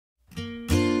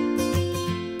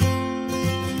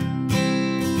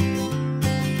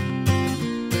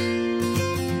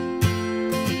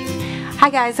Hi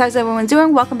guys, how's everyone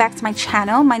doing? Welcome back to my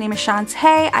channel. My name is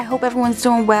Shantae. I hope everyone's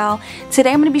doing well.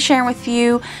 Today I'm going to be sharing with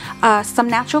you some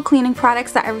natural cleaning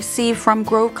products that I received from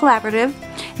Grove Collaborative.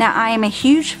 Now I am a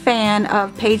huge fan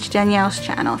of Paige Danielle's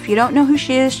channel. If you don't know who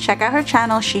she is, check out her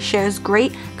channel. She shares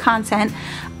great content.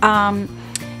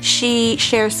 She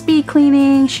shares speed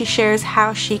cleaning, she shares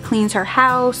how she cleans her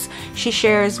house, she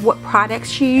shares what products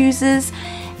she uses.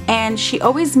 And she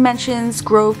always mentions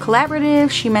Grove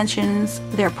Collaborative, she mentions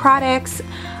their products,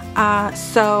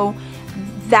 so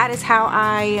that is how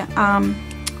I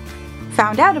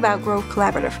found out about Grove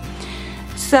Collaborative.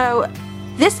 So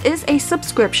this is a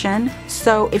subscription,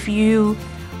 so if you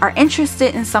are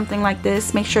interested in something like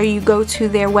this, make sure you go to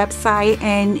their website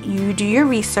and you do your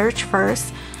research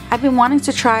first. I've been wanting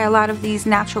to try a lot of these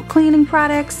natural cleaning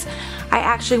products. I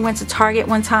actually went to Target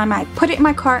one time, I put it in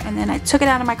my cart and then I took it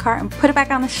out of my cart and put it back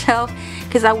on the shelf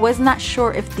because I was not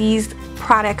sure if these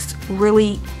products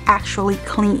really actually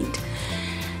cleaned.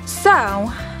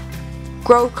 So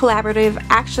Grove Collaborative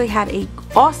actually had an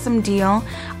awesome deal.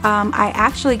 I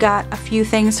actually got a few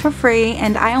things for free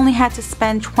and I only had to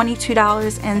spend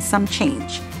 $22 and some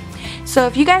change. So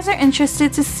if you guys are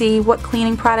interested to see what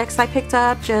cleaning products I picked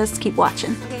up, just keep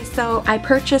watching. Okay, so I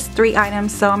purchased 3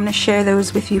 items, so I'm going to share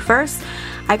those with you first.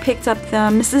 I picked up the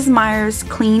Mrs. Meyer's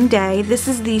Clean Day. This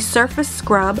is the surface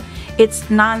scrub. It's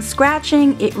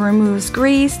non-scratching, it removes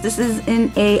grease. This is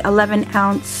in a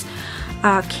 11-ounce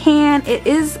can. It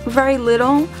is very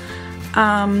little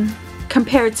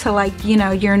compared to, like, you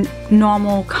know, your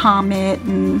normal Comet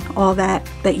and all that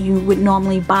you would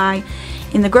normally buy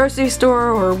in the grocery store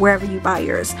or wherever you buy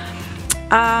yours.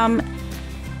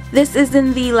 This is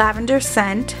in the lavender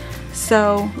scent.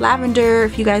 So lavender,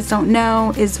 if you guys don't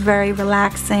know, is very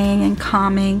relaxing and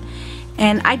calming,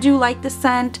 and I do like the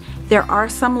scent. There are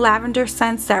some lavender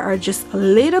scents that are just a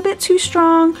little bit too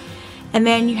strong, and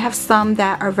then you have some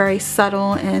that are very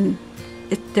subtle and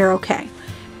they're okay.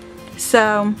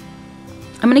 So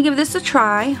I'm gonna give this a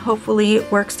try. Hopefully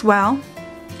it works well.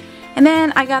 And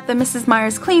then I got the Mrs.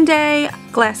 Meyer's Clean Day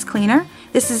glass cleaner.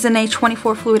 This is in a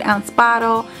 24 fluid ounce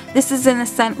bottle. This is in the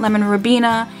scent Lemon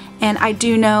Ribena, and I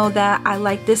do know that I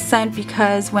like this scent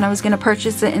because when I was going to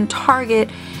purchase it in Target,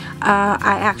 I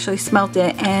actually smelt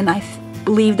it and I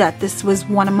believe that this was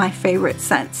one of my favorite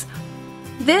scents.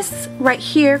 This right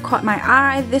here caught my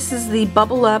eye. This is the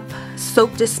Bubble Up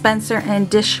soap dispenser and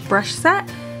dish brush set.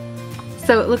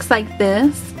 So it looks like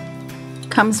this.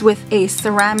 Comes with a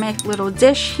ceramic little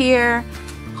dish here.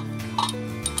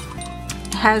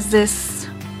 It has this,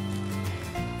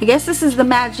 I guess this is the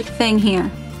magic thing here.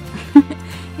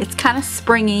 It's kind of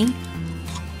springy,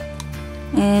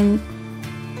 and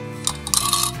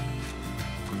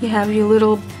you have your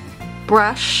little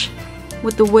brush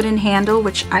with the wooden handle,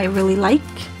 which I really like.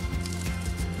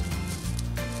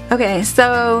 Okay,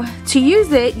 so to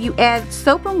use it, you add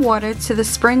soap and water to the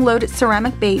spring-loaded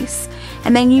ceramic base,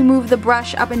 and then you move the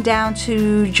brush up and down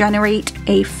to generate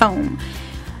a foam.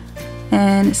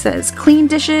 And it says, clean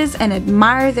dishes and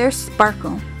admire their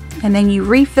sparkle. And then you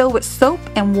refill with soap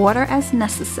and water as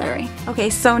necessary.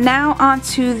 Okay, so now on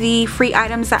to the free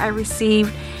items that I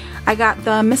received. I got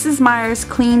the Mrs. Meyer's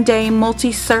Clean Day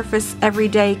Multi-Surface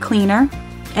Everyday Cleaner.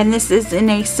 And this is in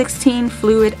a 16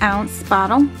 fluid ounce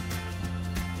bottle.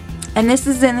 And this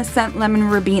is in the scent Lemon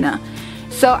Ribena.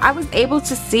 So I was able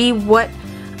to see what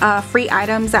free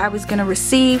items that I was going to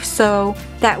receive, so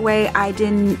that way I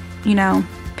didn't, you know,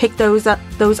 pick those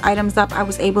items up. I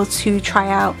was able to try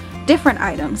out different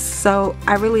items, so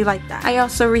I really like that. I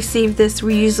also received this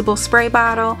reusable spray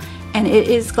bottle, and it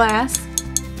is glass,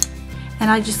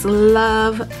 and I just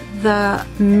love the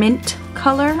mint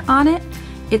color on it.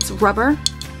 It's rubber.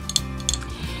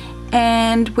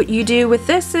 And what you do with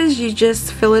this is you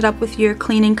just fill it up with your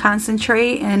cleaning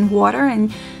concentrate and water,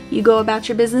 and you go about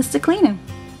your business to cleaning.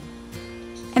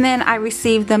 And then I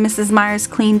received the Mrs. Meyer's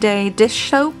Clean Day dish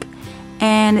soap,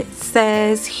 and it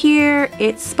says here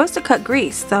it's supposed to cut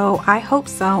grease, so I hope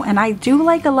so. And I do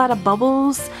like a lot of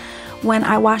bubbles when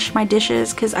I wash my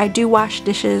dishes, because I do wash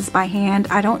dishes by hand.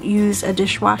 I don't use a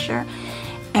dishwasher,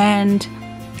 and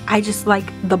I just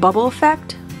like the bubble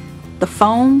effect, the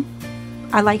foam.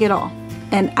 I like it all,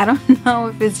 and I don't know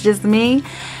if it's just me,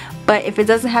 but if it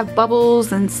doesn't have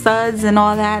bubbles and suds and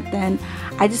all that, then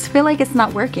I just feel like it's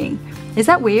not working. Is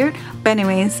that weird? But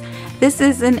anyways, this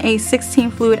is in a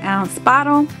 16 fluid ounce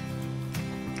bottle,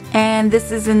 and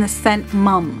this is in the scent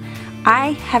Mum.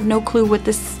 I have no clue what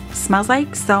this smells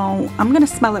like, so I'm gonna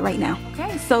smell it right now.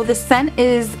 Okay, so the scent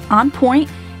is on point.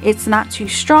 It's not too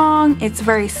strong, it's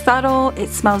very subtle, it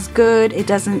smells good, it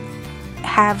doesn't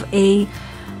have a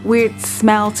weird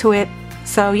smell to it.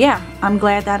 So yeah, I'm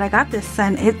glad that I got this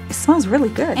scent. It smells really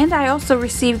good. And I also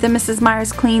received the Mrs.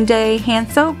 Meyer's Clean Day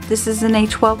hand soap. This is in a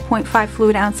 12.5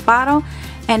 fluid ounce bottle,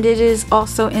 and it is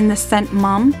also in the scent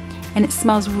Mum, and it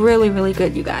smells really, really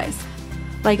good, you guys.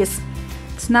 Like it's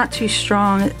not too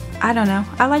strong. I don't know.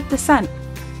 I like the scent.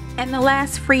 And the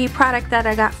last free product that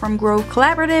I got from Grove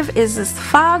Collaborative is this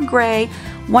Fog Gray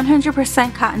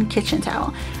 100% cotton kitchen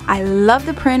towel. I love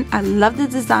the print, I love the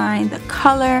design, the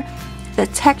color, the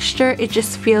texture. It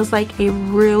just feels like a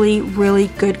really, really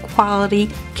good quality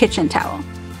kitchen towel.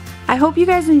 I hope you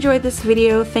guys enjoyed this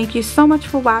video. Thank you so much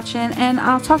for watching, and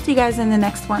I'll talk to you guys in the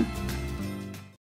next one.